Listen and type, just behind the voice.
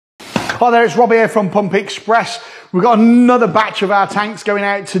Hi there, it's Rob here from PumpExpress. We've got another batch of our tanks going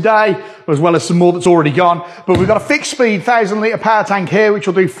out today, as well as some more that's already gone. But we've got a fixed speed 1,000 litre power tank here, which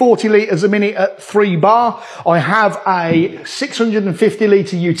will do 40 litres a minute at 3 bar. I have a 650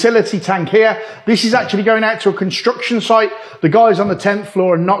 litre utility tank here. This is actually going out to a construction site. The guys on the 10th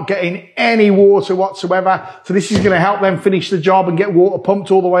floor are not getting any water whatsoever. So this is going to help them finish the job and get water pumped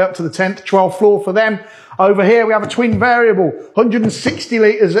all the way up to the 10th, 12th floor for them. Over here we have a twin variable, 160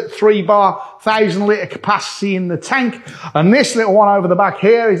 litres at 3 bar, 1,000 litre capacity in the tank. And this little one over the back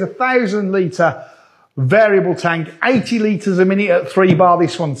here is a 1,000 litre variable tank, 80 litres a minute at 3 bar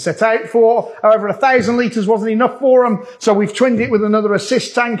this one's set out for. However, 1,000 litres wasn't enough for them, so we've twinned it with another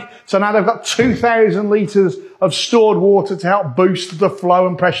assist tank. So now they've got 2,000 litres of stored water to help boost the flow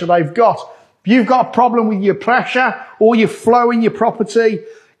and pressure they've got. If you've got a problem with your pressure or your flow in your property,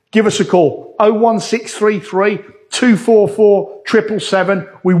 give us a call, 01633 244 777.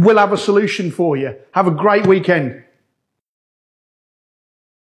 We will have a solution for you. Have a great weekend.